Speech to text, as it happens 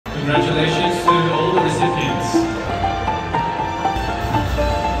Congratulations to all the recipients.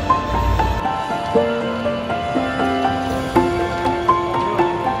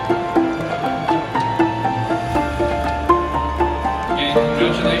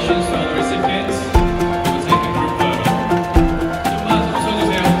 Congratulations to all the recipients. We'll take a group photo. 좀만 좀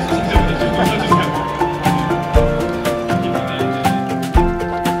서주세요. 선생님들 좀 서주세요.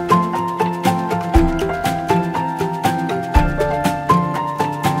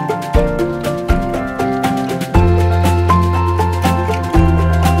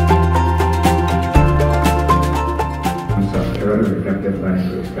 Reflective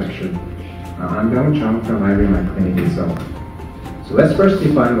learning inspection. I'm Dong Chang from Eyereum in Seoul. So let's first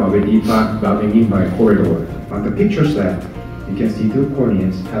define what we mean by corridor. On the pictures left, you can see two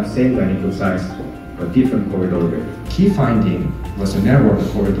corneas have same lenicle size but different corridor width. Key finding was the narrower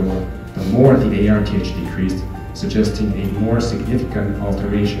the corridor, the more the ARTH decreased, suggesting a more significant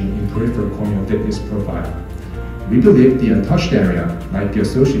alteration in peripheral corneal thickness profile. We believe the untouched area might be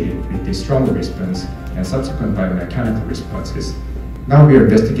associated with the stronger response and subsequent biomechanical responses. Now we are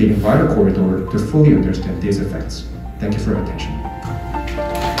investigating wider corridor to fully understand these effects. Thank you for your attention.